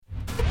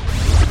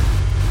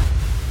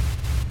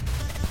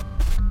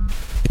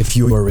If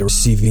you are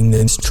receiving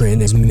this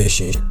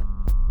transmission,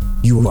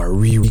 you are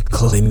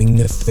reclaiming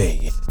the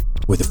faith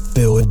with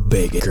Phil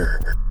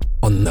Baker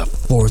on the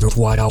Fourth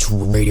Watch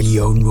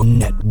Radio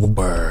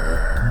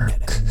Network.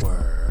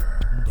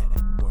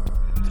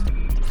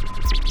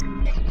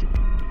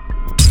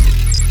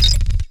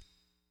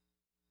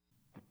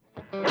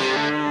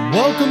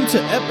 Welcome to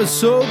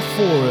episode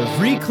 4 of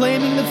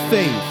Reclaiming the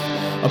Faith,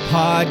 a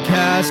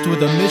podcast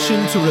with a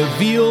mission to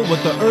reveal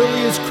what the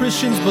earliest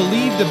Christians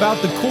believed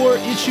about the core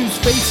issues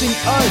facing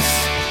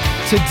us.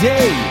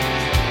 Today,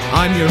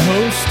 I'm your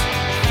host,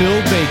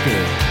 Phil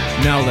Baker.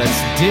 Now let's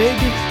dig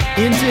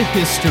into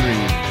history.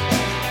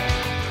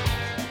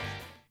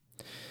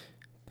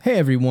 Hey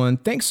everyone,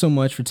 thanks so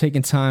much for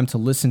taking time to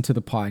listen to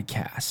the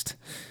podcast.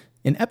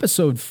 In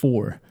episode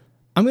 4,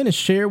 I'm going to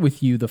share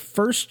with you the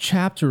first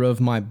chapter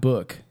of my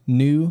book,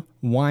 New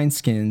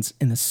Wineskins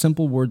and the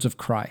Simple Words of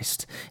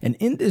Christ. And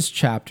in this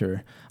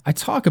chapter, I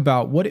talk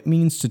about what it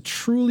means to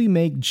truly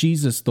make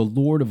Jesus the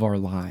Lord of our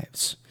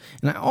lives.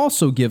 And I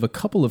also give a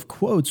couple of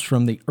quotes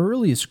from the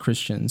earliest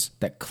Christians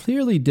that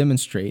clearly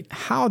demonstrate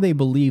how they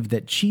believe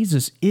that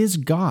Jesus is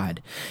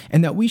God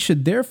and that we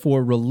should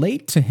therefore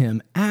relate to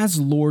him as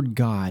Lord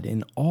God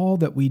in all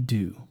that we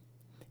do.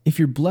 If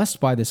you're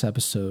blessed by this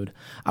episode,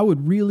 I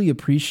would really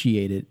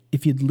appreciate it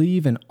if you'd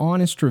leave an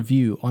honest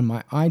review on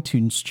my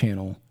iTunes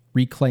channel,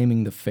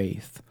 Reclaiming the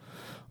Faith.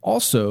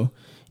 Also,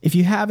 if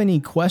you have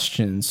any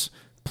questions,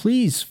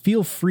 please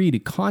feel free to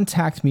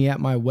contact me at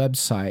my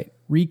website,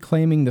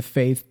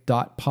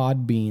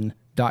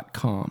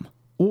 reclaimingthefaith.podbean.com,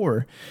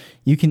 or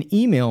you can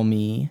email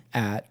me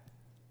at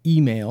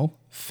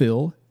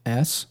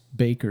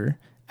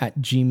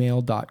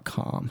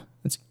emailphilsbaker@gmail.com.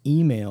 That's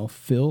email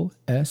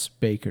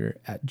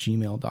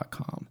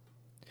philsbaker@gmail.com.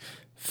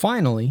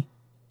 Finally,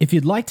 if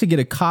you'd like to get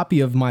a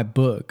copy of my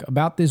book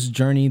about this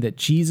journey that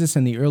Jesus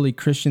and the early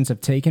Christians have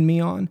taken me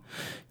on,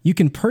 you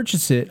can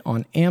purchase it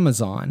on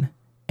Amazon.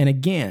 And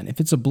again, if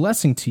it's a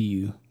blessing to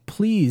you,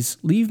 please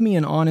leave me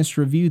an honest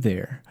review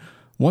there.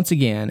 Once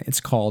again, it's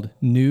called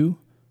New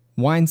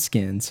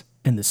Wineskins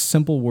and the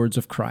Simple Words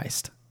of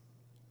Christ.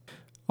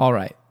 All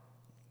right,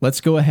 let's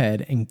go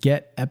ahead and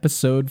get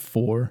episode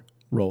 4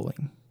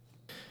 rolling.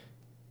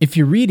 If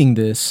you're reading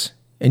this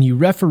and you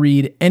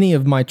refereed any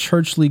of my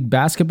church league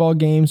basketball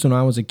games when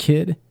I was a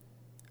kid,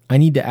 I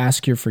need to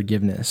ask your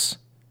forgiveness.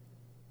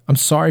 I'm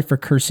sorry for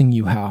cursing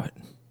you out.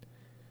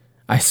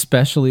 I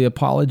especially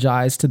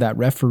apologize to that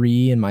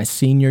referee in my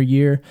senior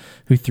year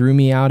who threw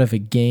me out of a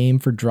game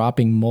for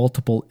dropping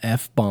multiple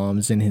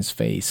F-bombs in his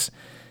face,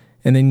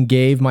 and then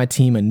gave my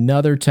team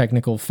another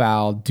technical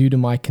foul due to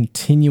my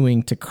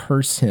continuing to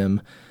curse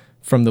him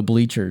from the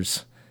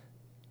bleachers.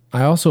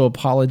 I also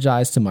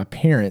apologize to my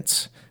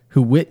parents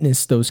who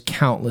witnessed those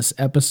countless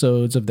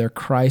episodes of their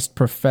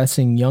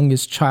Christ-professing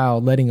youngest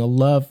child letting a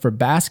love for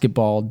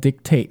basketball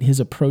dictate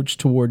his approach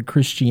toward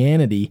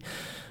Christianity,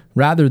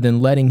 rather than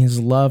letting his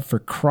love for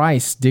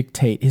Christ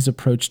dictate his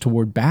approach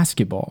toward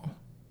basketball.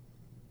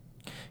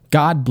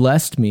 God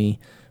blessed me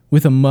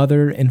with a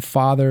mother and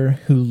father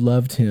who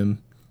loved him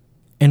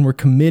and were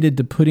committed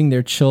to putting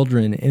their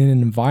children in an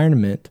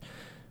environment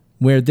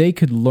where they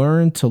could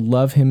learn to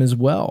love him as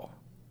well.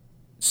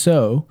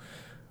 So,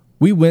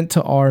 we went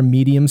to our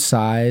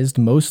medium-sized,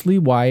 mostly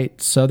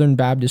white Southern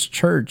Baptist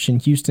church in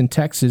Houston,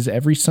 Texas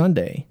every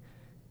Sunday.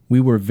 We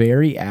were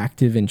very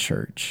active in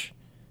church.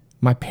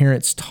 My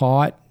parents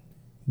taught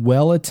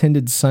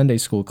well-attended Sunday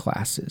school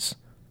classes,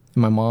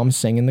 and my mom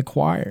sang in the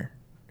choir.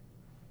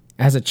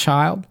 As a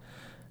child,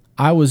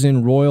 I was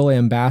in Royal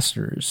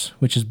Ambassadors,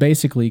 which is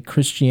basically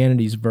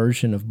Christianity's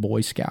version of Boy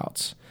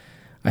Scouts.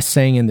 I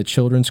sang in the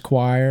children's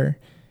choir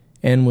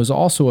and was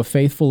also a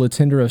faithful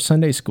attender of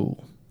Sunday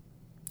school.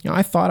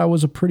 I thought I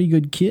was a pretty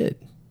good kid.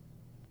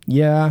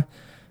 Yeah,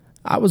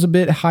 I was a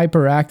bit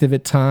hyperactive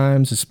at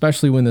times,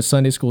 especially when the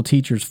Sunday school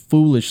teachers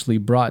foolishly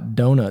brought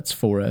donuts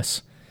for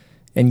us.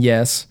 And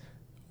yes,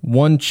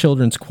 one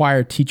children's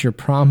choir teacher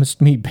promised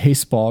me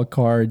baseball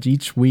cards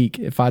each week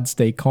if I'd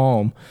stay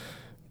calm,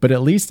 but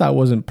at least I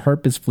wasn't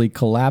purposefully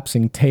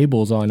collapsing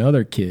tables on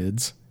other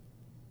kids.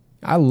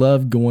 I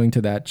loved going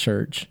to that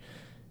church,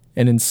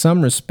 and in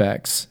some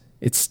respects,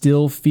 it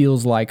still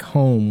feels like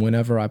home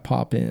whenever I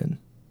pop in.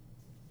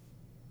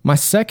 My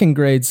second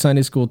grade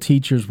Sunday school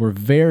teachers were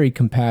very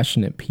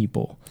compassionate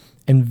people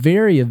and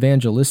very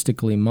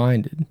evangelistically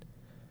minded.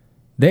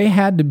 They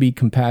had to be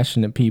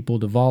compassionate people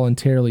to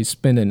voluntarily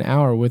spend an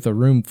hour with a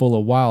room full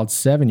of wild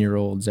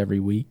 7-year-olds every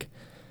week,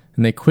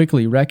 and they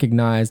quickly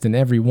recognized in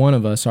every one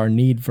of us our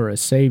need for a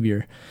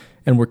Savior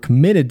and were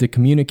committed to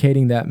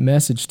communicating that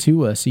message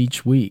to us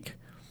each week.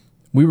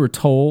 We were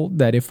told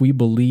that if we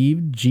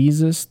believed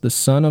Jesus, the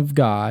Son of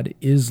God,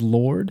 is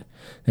Lord,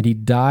 that he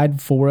died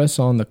for us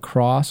on the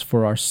cross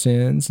for our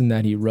sins, and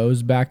that he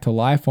rose back to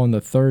life on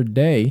the third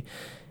day,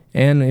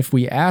 and if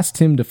we asked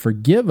him to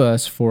forgive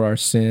us for our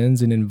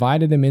sins and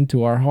invited him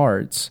into our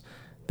hearts,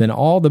 then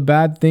all the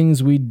bad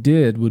things we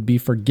did would be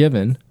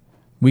forgiven.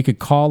 We could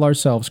call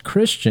ourselves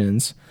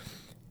Christians,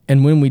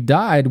 and when we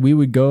died, we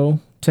would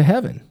go to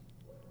heaven.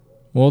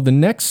 Well, the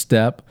next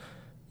step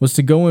was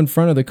to go in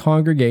front of the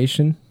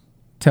congregation,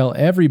 tell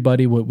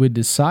everybody what we'd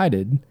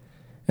decided,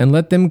 and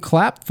let them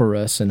clap for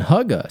us and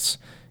hug us.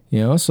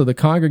 So the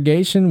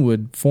congregation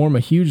would form a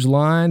huge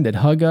line that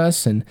hug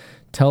us and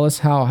tell us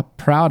how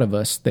proud of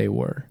us they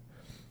were.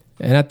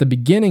 And at the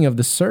beginning of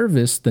the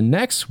service the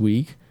next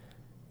week,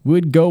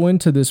 we'd go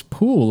into this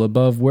pool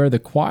above where the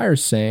choir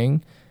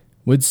sang,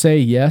 would say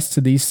yes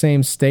to these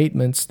same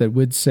statements that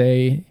we'd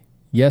said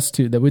yes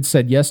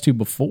to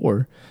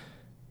before.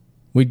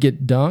 We'd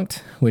get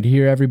dunked, we'd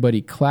hear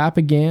everybody clap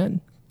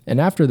again, and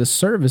after the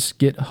service,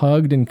 get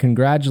hugged and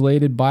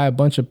congratulated by a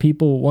bunch of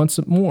people once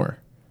more.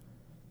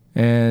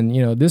 And,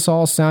 this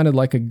all sounded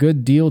like a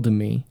good deal to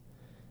me,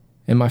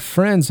 and my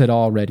friends had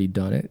already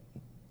done it.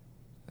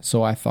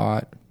 So I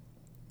thought,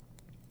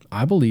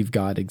 I believe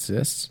God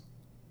exists.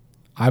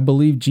 I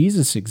believe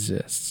Jesus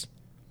exists.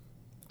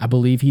 I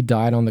believe he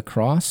died on the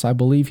cross. I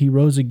believe he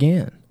rose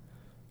again.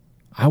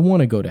 I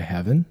want to go to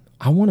heaven.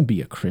 I want to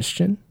be a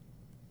Christian.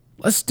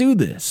 Let's do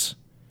this.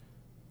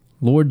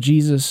 Lord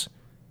Jesus,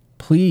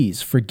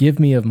 please forgive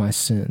me of my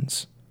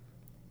sins.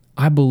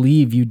 I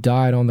believe you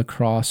died on the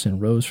cross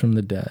and rose from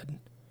the dead.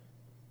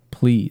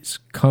 Please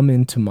come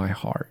into my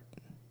heart.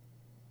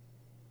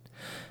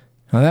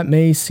 Now that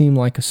may seem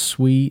like a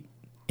sweet,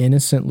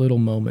 innocent little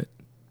moment,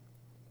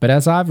 but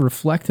as I've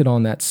reflected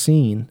on that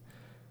scene,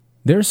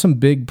 there's some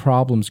big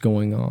problems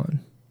going on.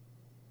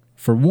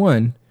 For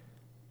one,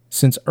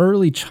 since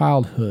early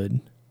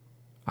childhood,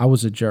 I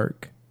was a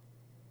jerk.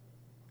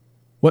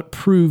 What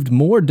proved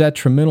more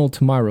detrimental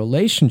to my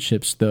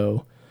relationships,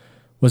 though,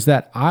 was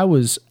that I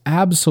was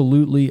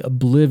absolutely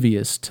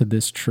oblivious to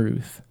this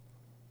truth.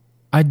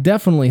 I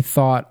definitely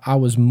thought I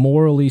was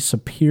morally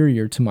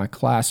superior to my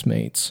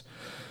classmates.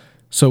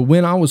 So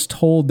when I was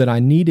told that I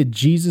needed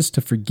Jesus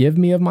to forgive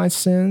me of my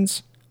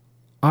sins,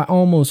 I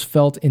almost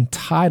felt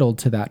entitled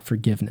to that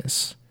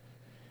forgiveness.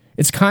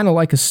 It's kind of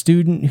like a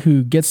student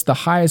who gets the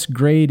highest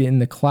grade in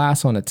the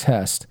class on a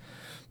test,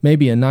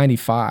 maybe a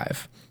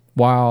 95,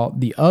 while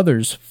the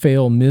others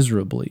fail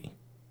miserably.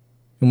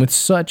 And with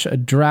such a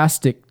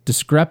drastic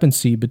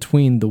discrepancy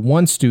between the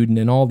one student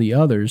and all the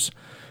others,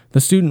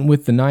 the student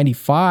with the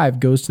 95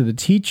 goes to the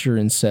teacher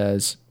and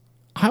says,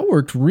 I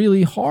worked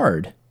really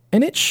hard,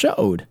 and it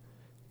showed.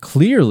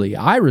 Clearly,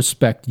 I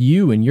respect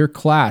you and your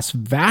class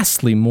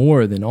vastly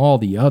more than all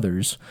the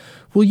others.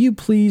 Will you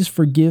please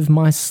forgive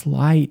my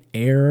slight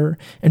error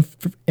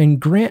and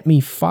grant me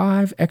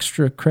 5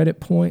 extra credit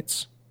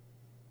points?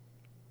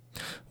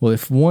 Well,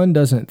 if one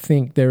doesn't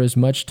think there is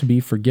much to be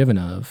forgiven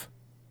of,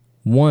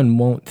 one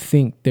won't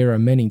think there are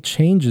many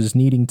changes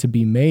needing to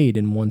be made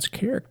in one's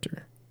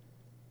character.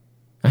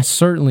 I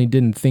certainly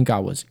didn't think I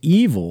was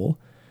evil,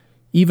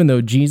 even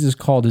though Jesus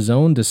called his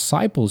own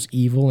disciples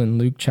evil in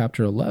Luke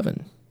chapter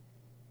 11.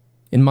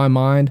 In my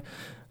mind,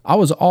 I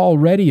was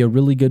already a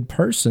really good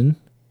person,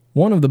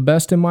 one of the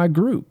best in my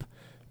group,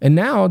 and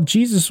now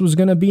Jesus was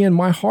going to be in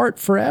my heart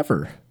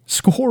forever.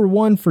 Score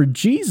 1 for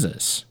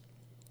Jesus.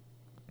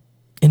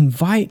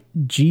 Invite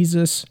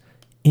Jesus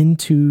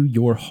into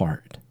your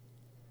heart.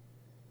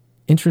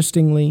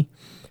 Interestingly,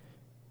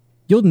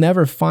 you'll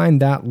never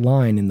find that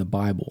line in the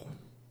Bible.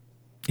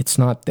 It's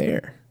not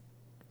there.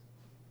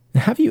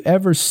 Have you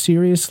ever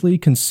seriously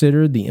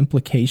considered the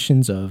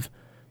implications of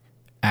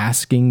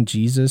asking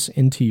Jesus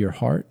into your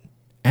heart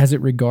as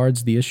it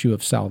regards the issue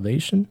of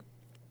salvation?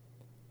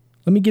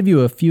 Let me give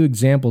you a few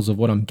examples of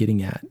what I'm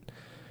getting at.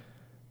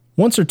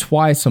 Once or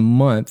twice a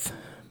month,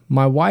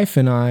 my wife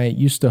and I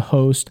used to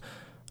host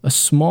a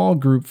small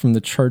group from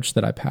the church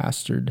that I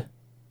pastored.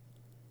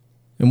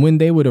 And when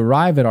they would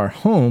arrive at our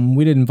home,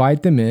 we'd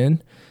invite them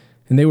in,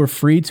 and they were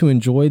free to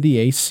enjoy the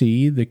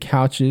AC, the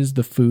couches,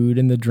 the food,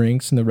 and the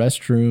drinks, and the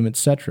restroom,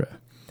 etc.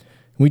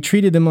 We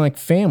treated them like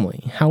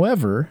family.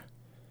 However,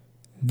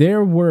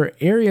 there were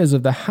areas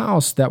of the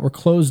house that were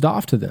closed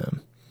off to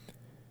them.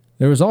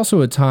 There was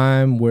also a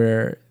time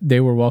where they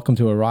were welcome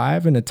to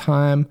arrive, and a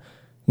time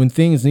when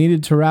things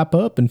needed to wrap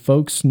up and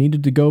folks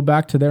needed to go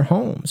back to their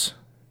homes.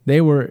 They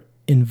were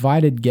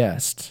invited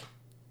guests.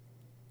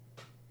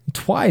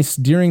 Twice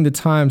during the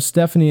time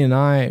Stephanie and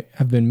I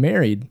have been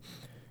married,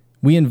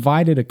 we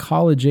invited a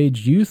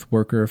college-age youth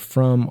worker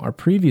from our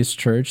previous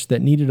church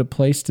that needed a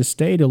place to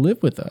stay to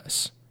live with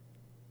us.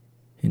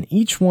 And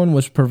each one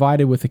was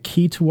provided with a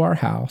key to our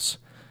house,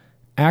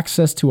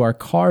 access to our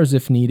cars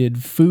if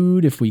needed,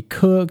 food if we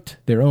cooked,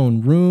 their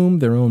own room,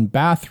 their own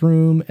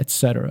bathroom,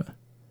 etc.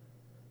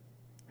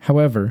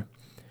 However,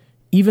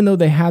 even though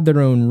they had their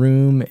own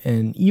room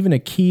and even a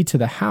key to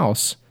the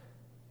house,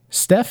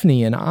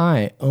 Stephanie and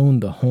I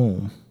owned the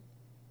home.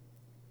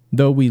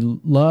 Though we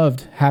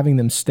loved having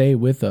them stay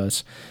with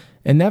us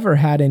and never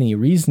had any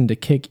reason to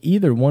kick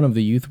either one of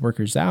the youth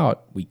workers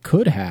out, we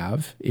could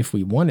have if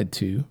we wanted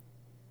to.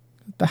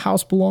 The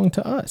house belonged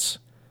to us.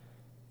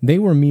 They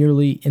were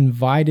merely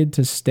invited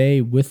to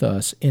stay with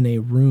us in a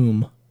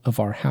room of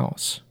our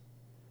house.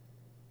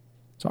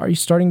 So are you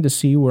starting to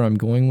see where I'm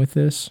going with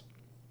this?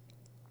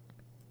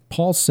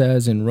 Paul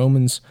says in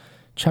Romans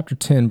chapter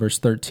 10, verse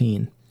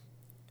 13,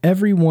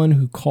 everyone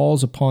who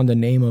calls upon the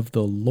name of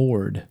the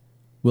Lord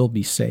will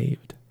be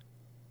saved.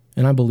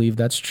 And I believe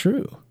that's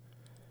true.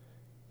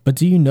 But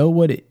do you know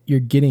what you're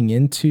getting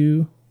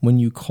into when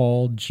you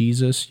call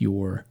Jesus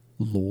your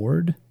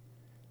Lord?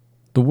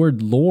 The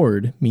word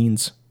Lord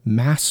means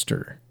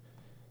master.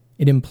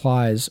 It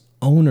implies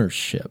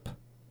ownership.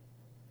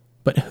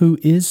 But who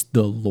is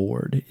the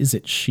Lord? Is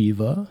it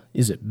Shiva?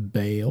 Is it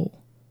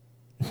Baal?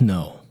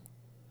 No.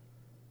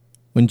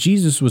 When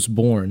Jesus was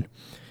born,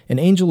 an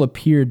angel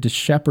appeared to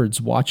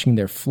shepherds watching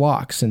their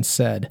flocks and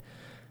said,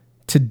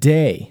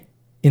 "Today,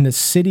 in the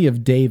city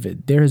of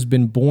David, there has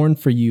been born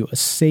for you a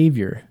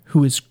Savior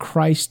who is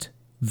Christ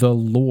the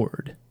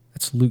Lord."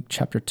 That's Luke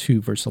chapter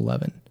 2, verse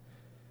 11.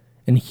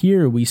 And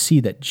here we see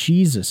that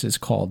Jesus is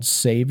called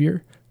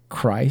Savior,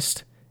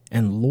 Christ,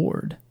 and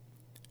Lord.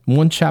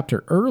 One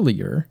chapter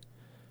earlier,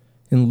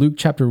 in Luke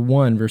chapter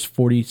 1, verse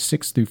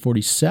 46 through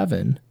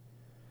 47,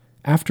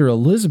 after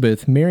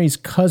Elizabeth, Mary's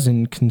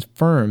cousin,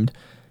 confirmed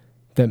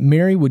that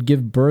Mary would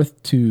give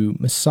birth to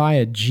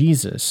Messiah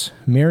Jesus,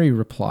 Mary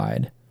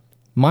replied,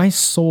 "My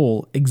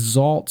soul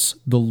exalts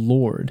the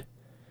Lord,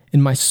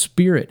 and my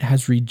spirit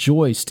has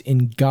rejoiced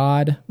in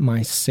God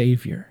my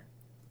Savior."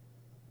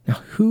 Now,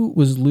 who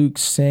was Luke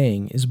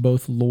saying is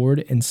both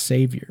Lord and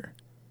Savior?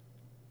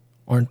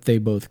 Aren't they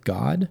both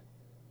God?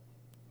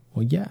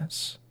 Well,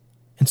 yes.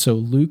 And so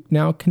Luke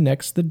now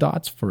connects the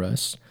dots for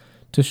us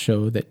to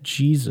show that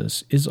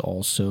Jesus is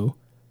also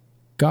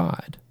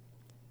God.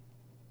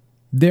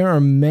 There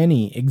are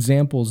many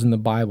examples in the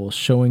Bible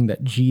showing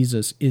that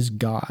Jesus is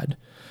God.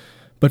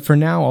 But for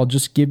now, I'll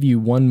just give you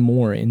one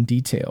more in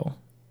detail.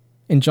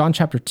 In John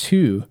chapter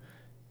 2,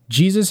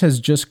 Jesus has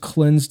just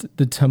cleansed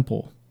the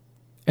temple,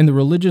 and the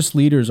religious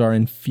leaders are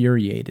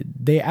infuriated.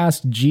 They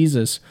ask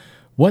Jesus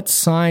what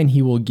sign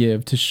he will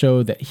give to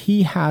show that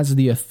he has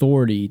the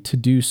authority to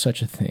do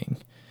such a thing.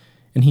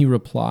 And he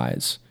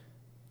replies,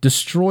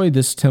 "Destroy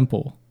this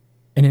temple,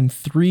 and in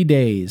 3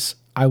 days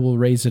I will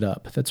raise it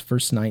up." That's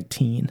verse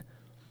 19.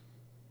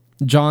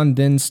 John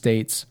then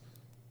states,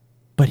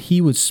 "But he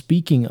was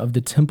speaking of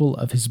the temple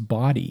of his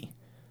body.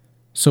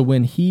 So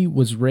when he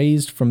was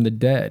raised from the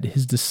dead,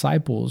 his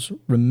disciples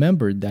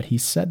remembered that he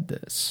said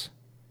this."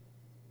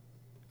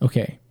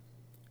 Okay,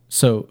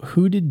 so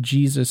who did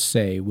Jesus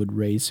say would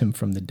raise him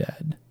from the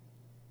dead?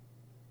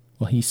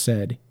 Well, he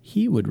said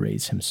he would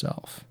raise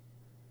himself.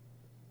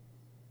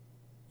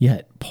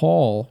 Yet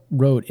Paul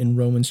wrote in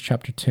Romans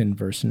chapter 10,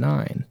 verse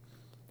 9,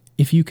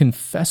 "If you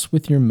confess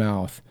with your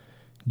mouth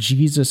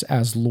Jesus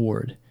as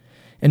Lord,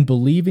 and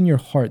believe in your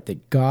heart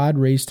that God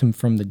raised him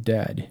from the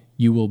dead,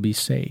 you will be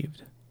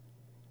saved."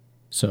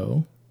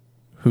 So,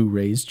 who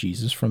raised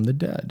Jesus from the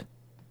dead?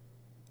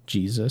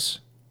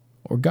 Jesus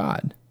or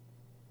God?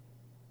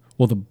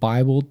 Well, the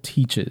Bible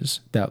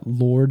teaches that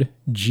Lord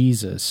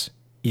Jesus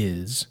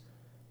is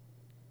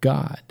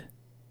God.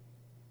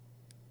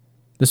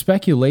 The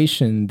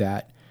speculation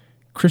that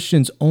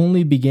Christians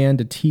only began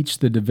to teach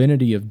the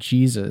divinity of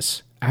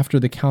Jesus after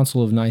the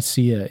Council of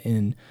Nicaea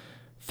in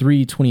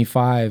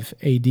 325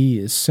 AD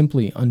is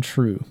simply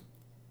untrue.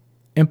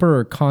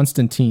 Emperor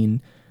Constantine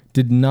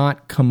did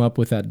not come up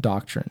with that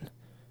doctrine.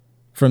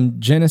 From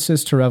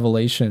Genesis to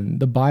Revelation,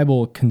 the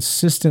Bible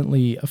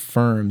consistently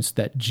affirms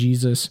that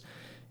Jesus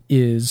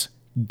is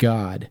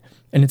God.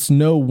 And it's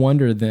no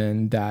wonder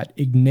then that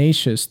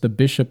Ignatius, the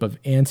bishop of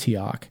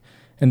Antioch,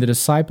 and the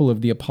disciple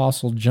of the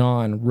Apostle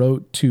John,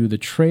 wrote to the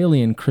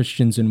Trallian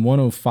Christians in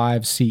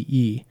 105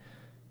 CE,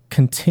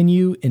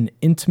 "Continue in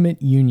intimate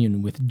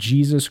union with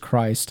Jesus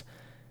Christ,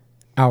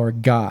 our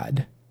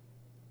God."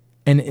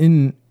 And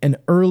in an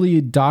early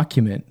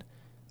document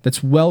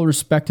that's well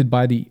respected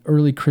by the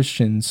early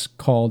Christians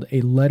called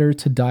A Letter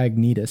to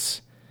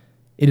Diognetus,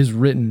 it is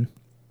written,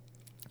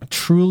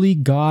 "Truly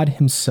God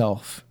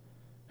himself,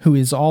 who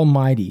is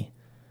almighty,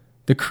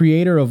 the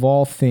creator of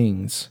all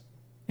things,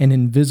 and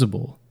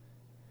invisible,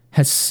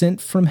 has sent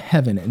from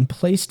heaven and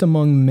placed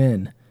among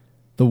men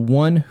the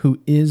one who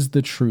is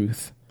the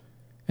truth,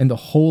 and the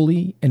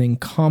holy and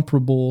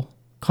incomparable,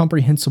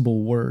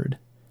 comprehensible word.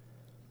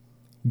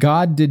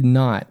 God did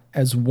not,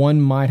 as one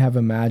might have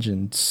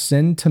imagined,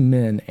 send to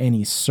men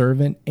any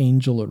servant,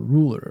 angel, or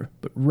ruler,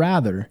 but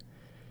rather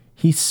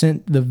he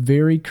sent the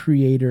very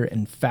creator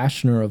and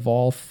fashioner of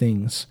all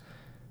things,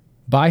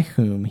 by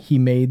whom he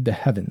made the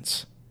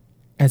heavens,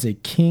 as a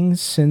king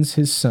sends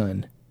his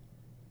son,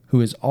 who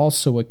is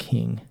also a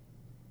king.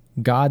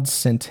 God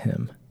sent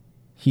him.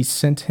 He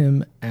sent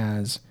him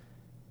as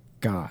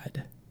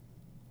God."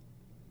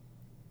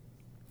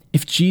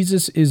 If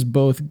Jesus is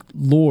both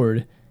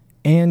Lord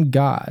and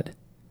God,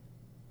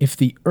 if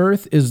the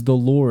earth is the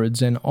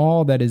Lord's and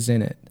all that is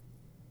in it,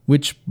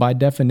 which by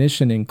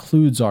definition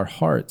includes our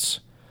hearts,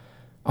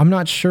 I'm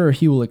not sure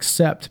he will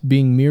accept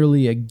being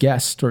merely a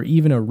guest or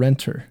even a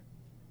renter.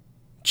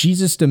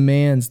 Jesus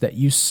demands that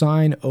you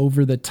sign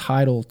over the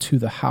title to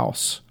the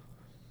house.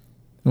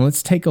 Now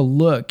let's take a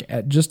look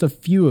at just a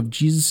few of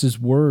Jesus'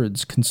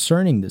 words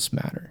concerning this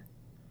matter.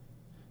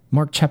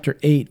 Mark chapter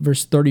 8,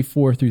 verse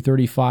 34 through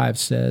 35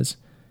 says,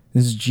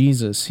 this is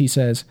Jesus, he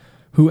says,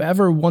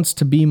 "Whoever wants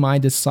to be my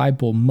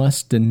disciple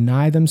must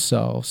deny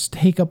themselves,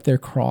 take up their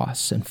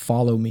cross, and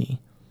follow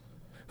me.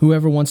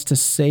 Whoever wants to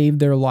save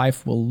their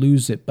life will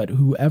lose it, but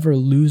whoever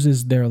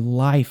loses their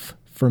life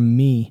for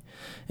me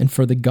and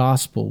for the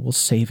gospel will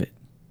save it.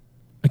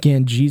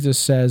 Again, Jesus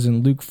says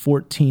in Luke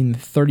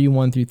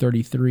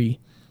 14:31-33,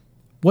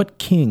 "What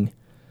king,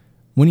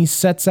 when he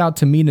sets out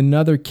to meet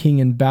another king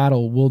in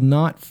battle, will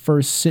not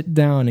first sit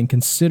down and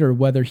consider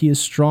whether he is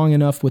strong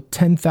enough with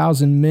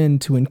 10,000 men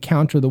to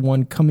encounter the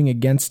one coming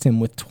against him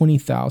with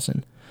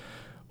 20,000?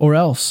 Or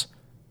else,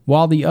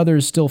 while the other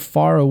is still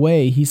far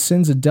away, he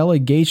sends a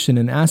delegation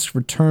and asks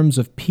for terms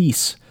of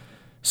peace.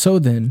 So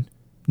then,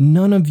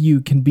 none of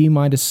you can be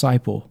my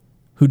disciple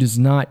who does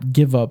not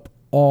give up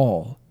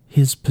all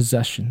his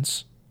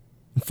possessions."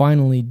 And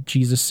finally,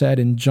 Jesus said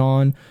in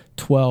John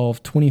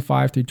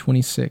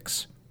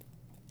 12:25-26,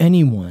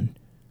 "Anyone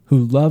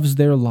who loves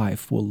their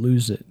life will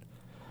lose it,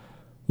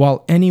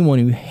 while anyone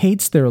who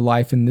hates their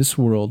life in this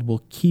world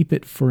will keep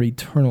it for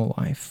eternal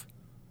life.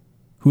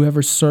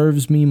 Whoever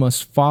serves me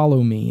must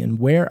follow me, and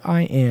where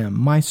I am,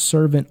 my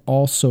servant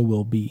also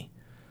will be.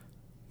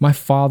 My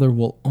Father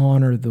will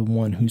honor the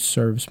one who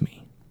serves me."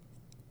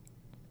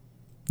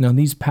 Now,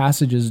 these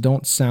passages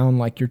don't sound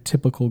like your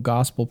typical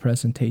gospel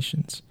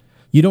presentations.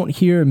 You don't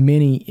hear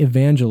many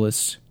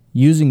evangelists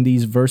using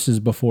these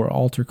verses before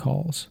altar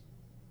calls,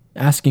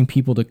 asking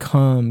people to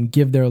come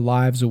give their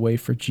lives away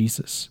for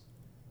Jesus.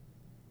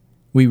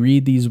 We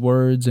read these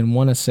words and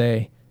want to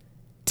say,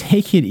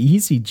 "Take it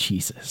easy,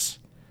 Jesus.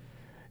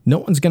 No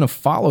one's going to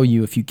follow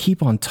you if you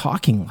keep on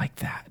talking like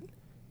that.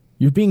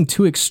 You're being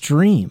too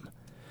extreme.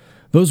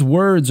 Those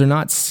words are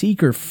not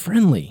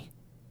seeker-friendly.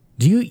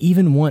 Do you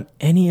even want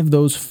any of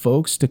those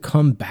folks to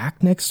come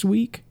back next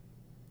week?"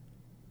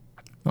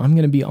 I'm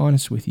going to be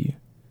honest with you.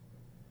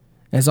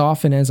 As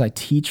often as I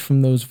teach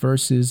from those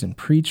verses and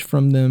preach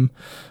from them,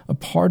 a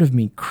part of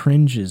me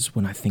cringes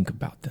when I think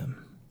about them.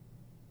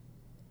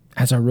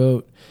 As I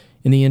wrote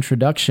in the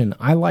introduction,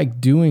 I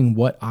like doing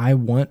what I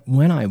want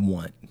when I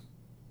want.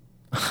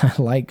 I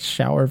like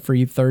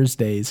shower-free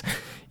Thursdays,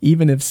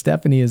 even if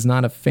Stephanie is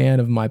not a fan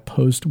of my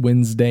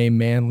post-Wednesday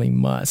manly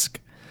musk.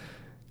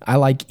 I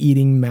like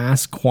eating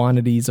mass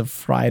quantities of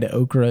fried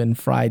okra and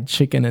fried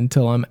chicken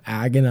until I'm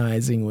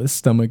agonizing with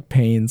stomach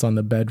pains on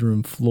the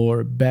bedroom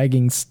floor,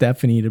 begging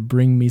Stephanie to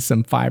bring me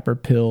some fiber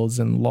pills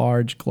and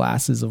large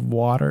glasses of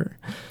water.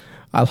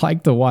 I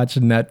like to watch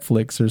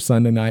Netflix or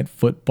Sunday Night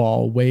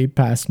Football way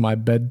past my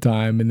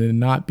bedtime and then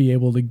not be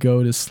able to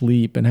go to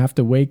sleep and have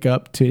to wake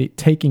up to have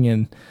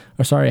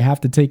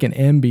to take an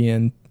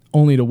Ambien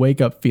only to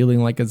wake up feeling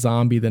like a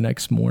zombie the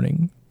next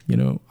morning.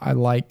 I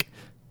like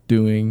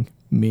doing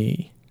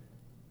me.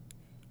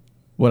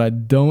 What I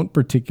don't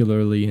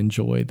particularly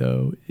enjoy,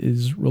 though,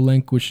 is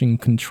relinquishing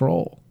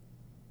control.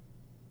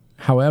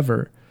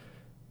 However,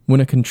 when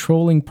a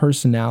controlling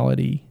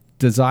personality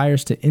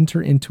desires to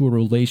enter into a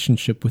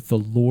relationship with the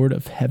Lord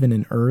of heaven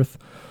and earth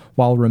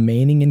while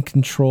remaining in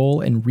control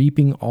and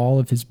reaping all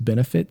of his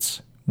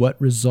benefits, what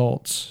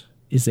results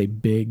is a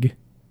big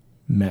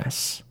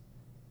mess.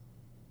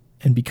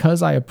 And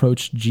because I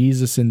approached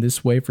Jesus in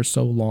this way for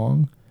so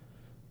long,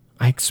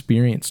 I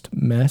experienced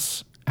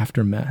mess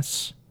after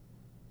mess.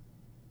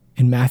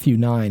 In Matthew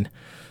 9,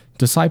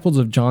 disciples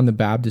of John the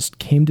Baptist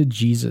came to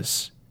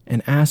Jesus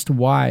and asked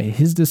why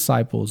his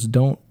disciples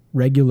don't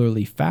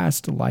regularly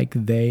fast like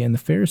they and the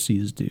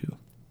Pharisees do.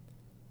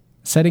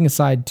 Setting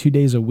aside 2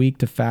 days a week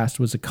to fast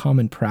was a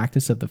common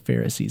practice of the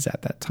Pharisees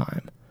at that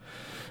time.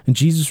 And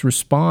Jesus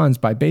responds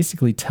by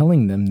basically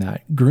telling them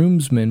that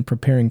groomsmen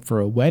preparing for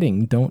a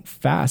wedding don't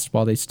fast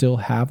while they still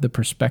have the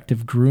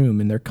prospective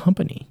groom in their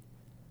company.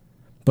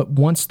 But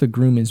once the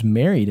groom is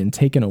married and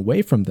taken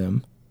away from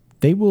them,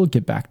 they will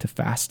get back to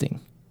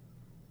fasting.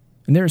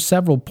 And there are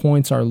several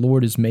points our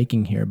Lord is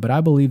making here, but I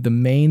believe the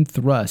main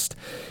thrust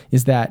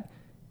is that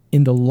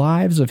in the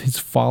lives of his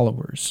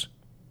followers,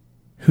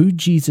 who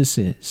Jesus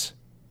is,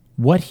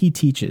 what he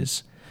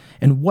teaches,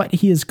 and what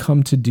he has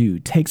come to do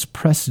takes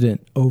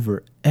precedent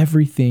over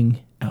everything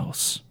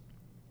else.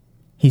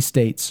 He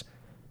states,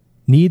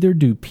 "Neither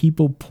do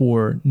people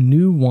pour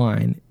new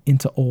wine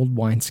into old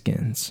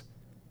wineskins.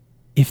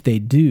 If they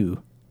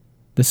do,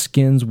 the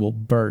skins will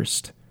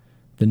burst,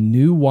 the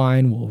new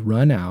wine will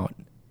run out,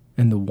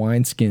 and the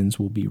wineskins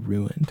will be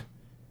ruined.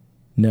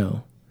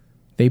 No,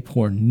 they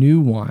pour new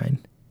wine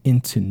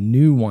into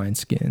new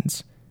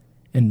wineskins,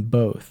 and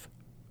both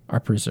are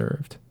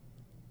preserved."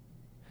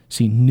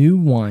 See, new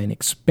wine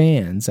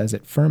expands as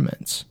it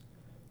ferments.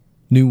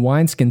 New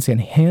wineskins can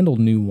handle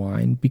new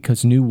wine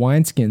because new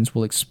wineskins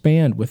will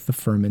expand with the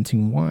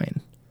fermenting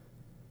wine.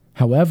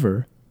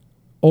 However,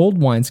 old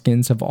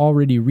wineskins have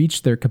already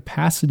reached their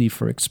capacity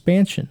for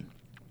expansion.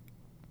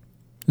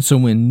 So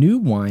when new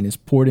wine is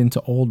poured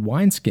into old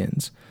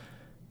wineskins,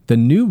 the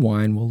new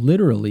wine will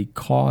literally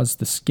cause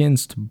the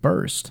skins to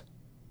burst,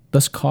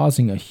 thus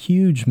causing a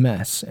huge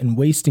mess and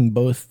wasting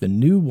both the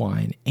new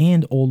wine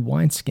and old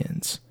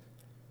wineskins.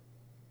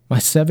 My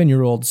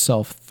 7-year-old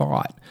self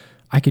thought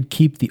I could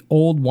keep the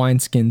old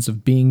wineskins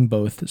of being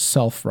both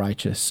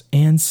self-righteous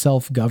and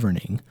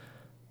self-governing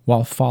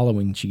while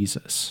following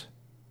Jesus.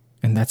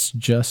 And that's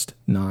just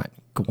not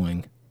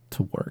going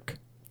to work.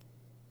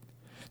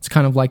 It's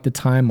kind of like the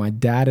time my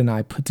dad and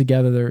I put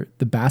together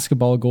the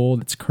basketball goal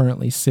that's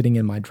currently sitting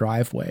in my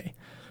driveway.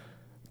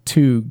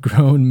 Two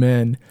grown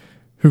men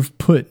who've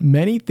put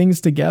many things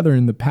together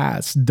in the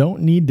past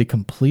don't need to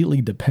completely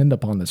depend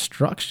upon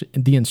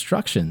the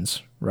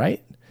instructions,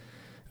 right?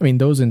 I mean,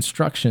 those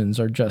instructions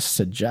are just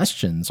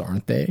suggestions,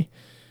 aren't they?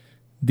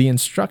 The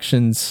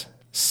instructions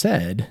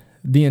said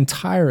the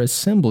entire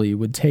assembly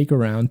would take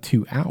around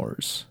 2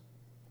 hours.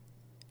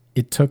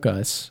 It took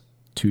us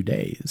 2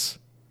 days.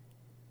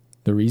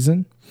 The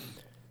reason?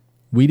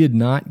 We did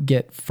not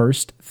get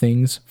first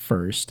things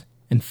first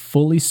and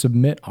fully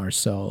submit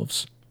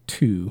ourselves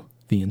to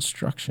the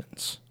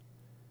instructions.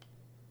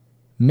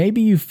 Maybe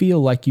you feel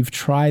like you've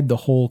tried the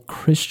whole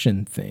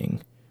Christian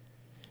thing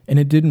and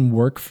it didn't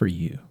work for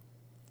you.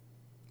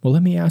 Well,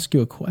 let me ask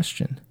you a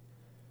question.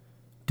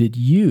 Did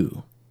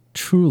you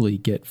truly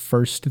get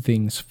first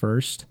things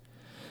first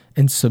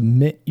and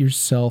submit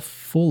yourself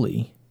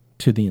fully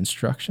to the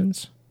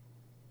instructions?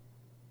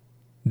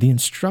 The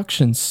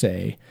instructions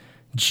say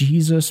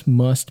Jesus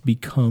must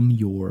become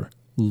your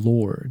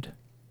Lord.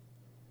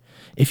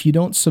 If you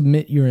don't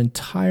submit your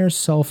entire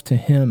self to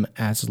Him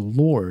as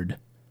Lord,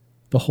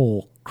 the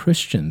whole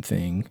Christian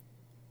thing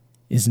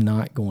is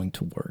not going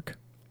to work.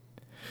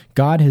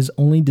 God has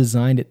only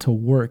designed it to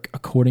work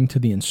according to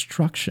the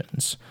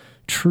instructions.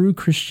 True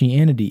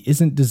Christianity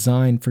isn't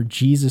designed for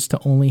Jesus to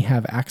only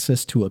have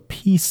access to a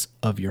piece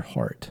of your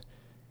heart.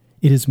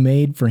 It is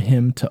made for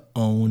Him to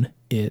own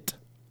it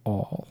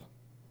all.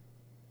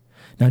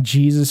 Now,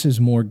 Jesus is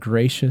more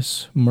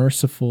gracious,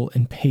 merciful,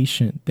 and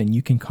patient than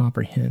you can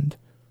comprehend.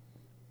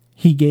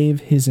 He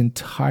gave His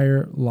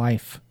entire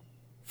life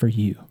for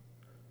you.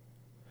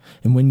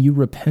 And when you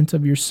repent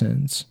of your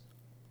sins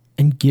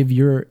and give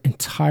your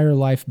entire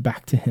life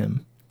back to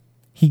Him,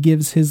 He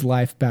gives His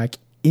life back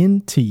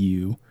into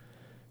you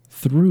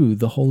through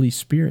the Holy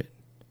Spirit.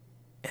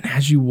 And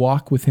as you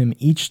walk with Him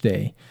each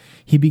day,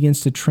 He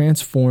begins to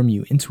transform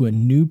you into a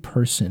new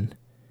person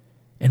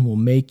and will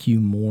make you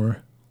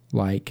more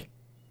like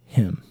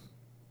Him.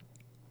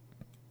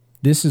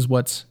 This is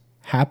what's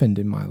happened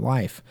in my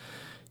life.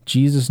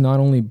 Jesus not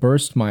only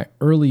burst my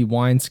early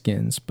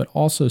wineskins, but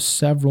also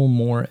several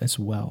more as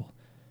well,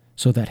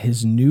 so that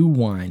His new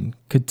wine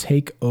could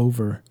take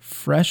over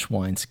fresh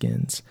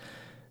wineskins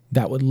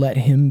that would let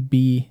Him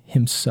be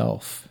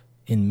Himself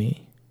in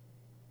me.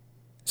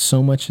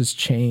 So much has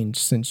changed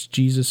since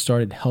Jesus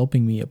started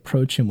helping me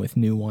approach Him with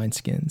new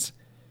wineskins.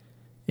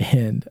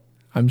 And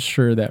I'm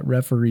sure that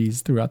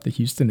referees throughout the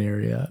Houston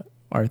area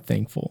are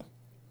thankful.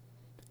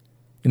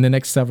 In the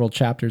next several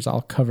chapters,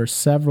 I'll cover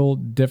several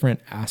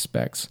different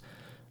aspects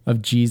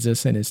of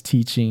Jesus and His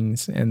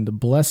teachings and the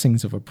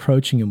blessings of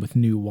approaching Him with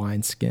new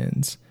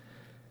wineskins.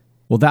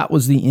 Well, that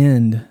was the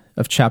end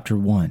of chapter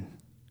 1,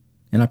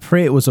 and I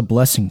pray it was a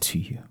blessing to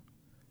you.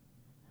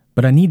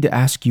 But I need to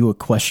ask you a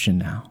question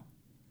now.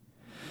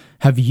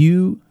 Have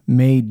you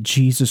made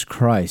Jesus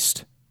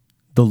Christ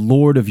the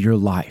Lord of your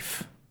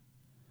life?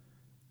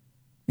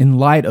 In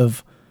light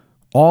of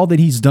all that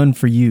He's done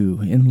for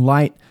you, in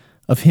light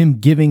of Him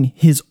giving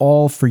His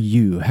all for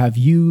you, have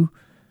you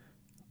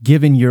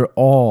given your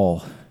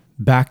all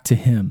back to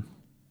Him?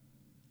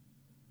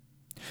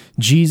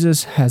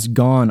 Jesus has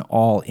gone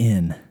all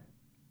in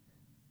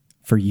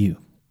for you.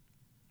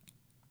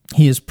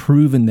 He has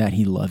proven that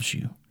He loves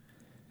you.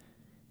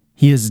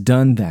 He has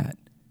done that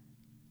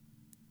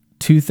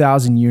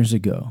 2,000 years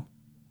ago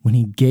when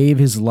He gave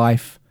His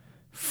life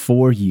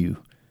for you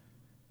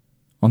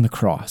on the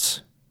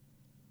cross.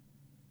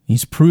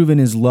 He's proven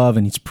His love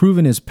and He's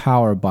proven His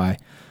power by,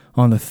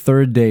 on the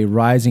third day,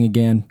 rising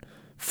again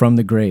from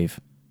the grave,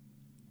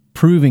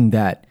 proving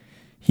that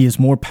He is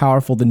more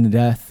powerful than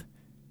death,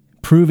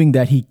 proving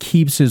that He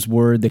keeps His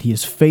word, that He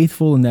is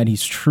faithful and that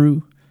He's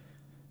true,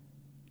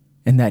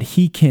 and that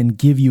He can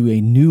give you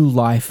a new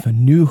life, a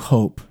new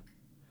hope,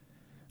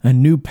 a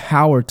new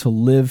power to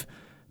live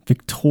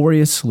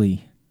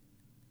victoriously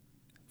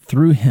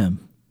through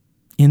Him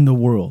in the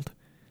world.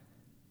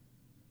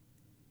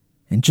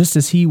 And just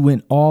as He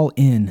went all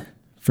in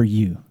for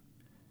you,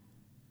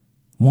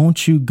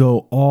 won't you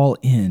go all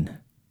in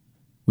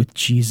with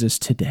Jesus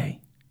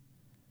today?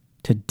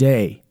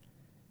 Today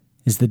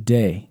is the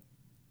day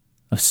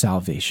of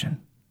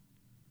salvation.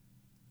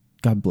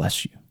 God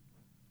bless you.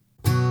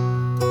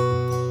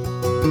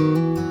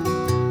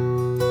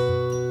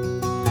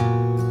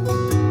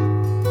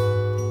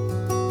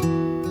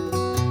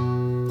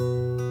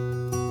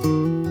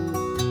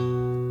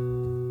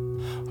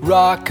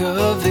 Rock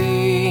of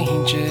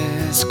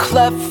ages,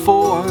 cleft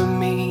for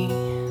me.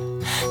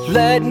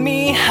 Let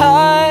me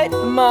hide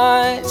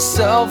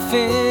myself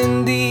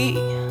in Thee.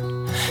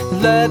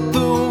 Let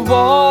the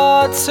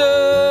water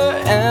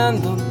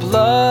and the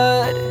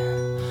blood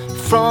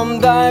from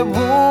Thy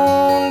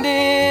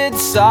wounded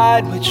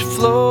side which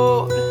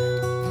flowed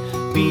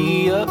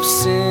be of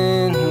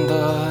sin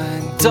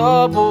the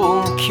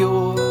double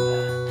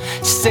cure.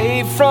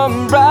 Save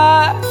from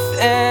wrath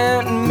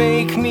and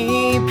make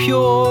me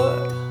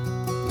pure.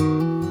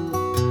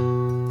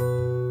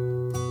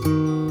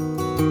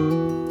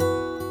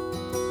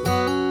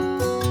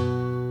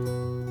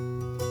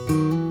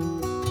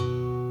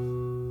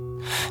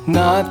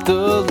 not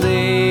the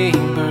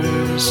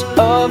labors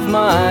of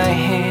my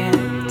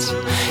hands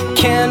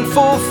can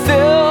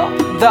fulfill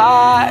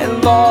thy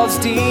law's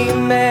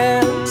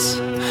demands.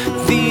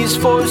 These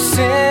for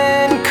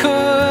sin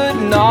could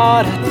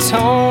not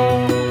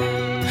atone.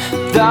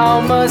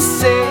 Thou must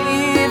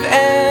save,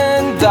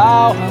 and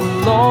thou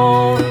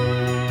alone.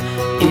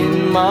 In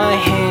my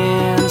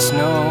hands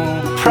no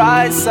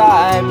price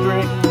I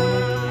bring,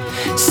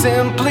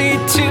 simply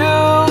to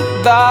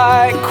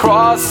thy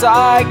cross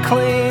I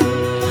cling.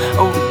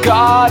 O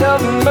God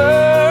of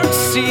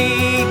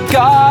mercy,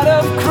 God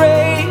of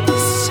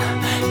grace,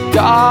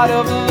 God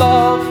of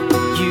love,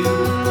 you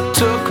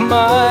took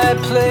my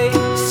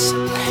place.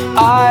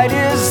 I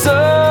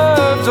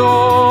deserved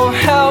all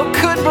hell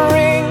could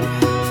bring.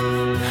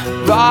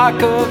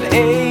 Rock of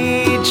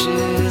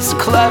ages,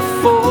 cleft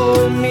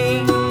for me.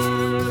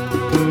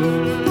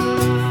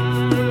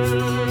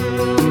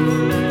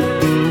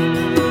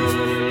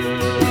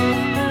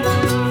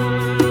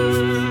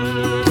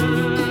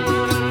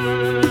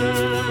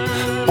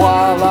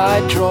 While I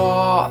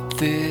draw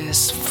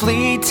this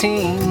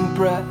fleeting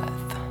breath,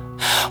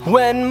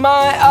 when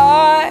my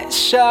eyes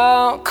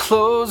shall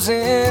close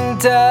in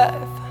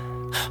death,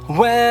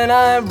 when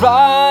I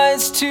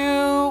rise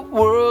to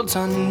worlds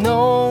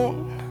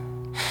unknown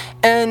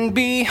and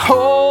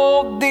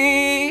behold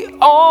thee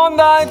on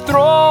thy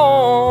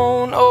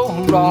throne,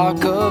 O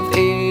Rock of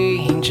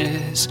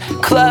ages,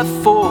 cleft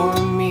for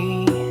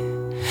me.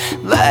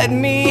 Let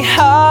me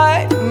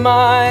hide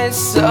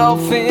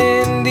myself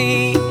in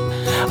thee.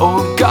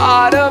 O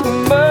God of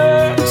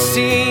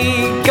mercy,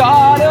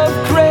 God of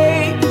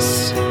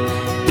grace,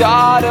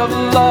 God of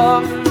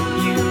love,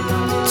 you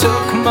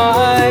took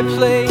my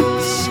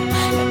place.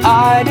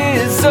 I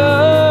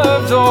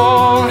deserved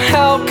all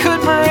hell could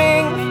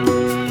bring.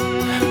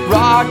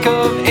 Rock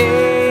of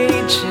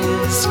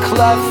ages,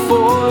 cleft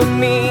for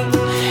me.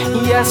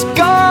 Yes,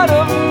 God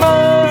of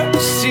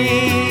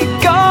mercy,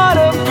 God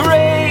of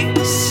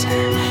grace,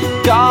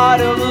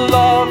 God of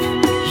love,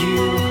 you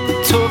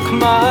took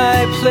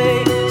my place.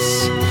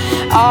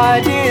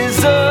 I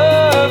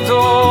deserved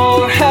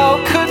all hell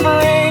could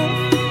bring.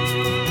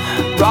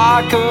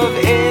 Rock of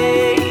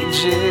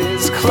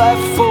ages,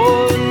 cleft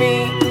for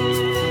me.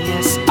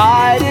 Yes,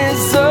 I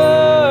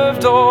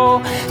deserved all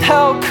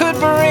hell could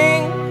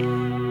bring.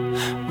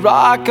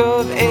 Rock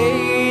of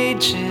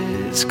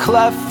ages,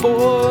 cleft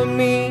for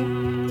me.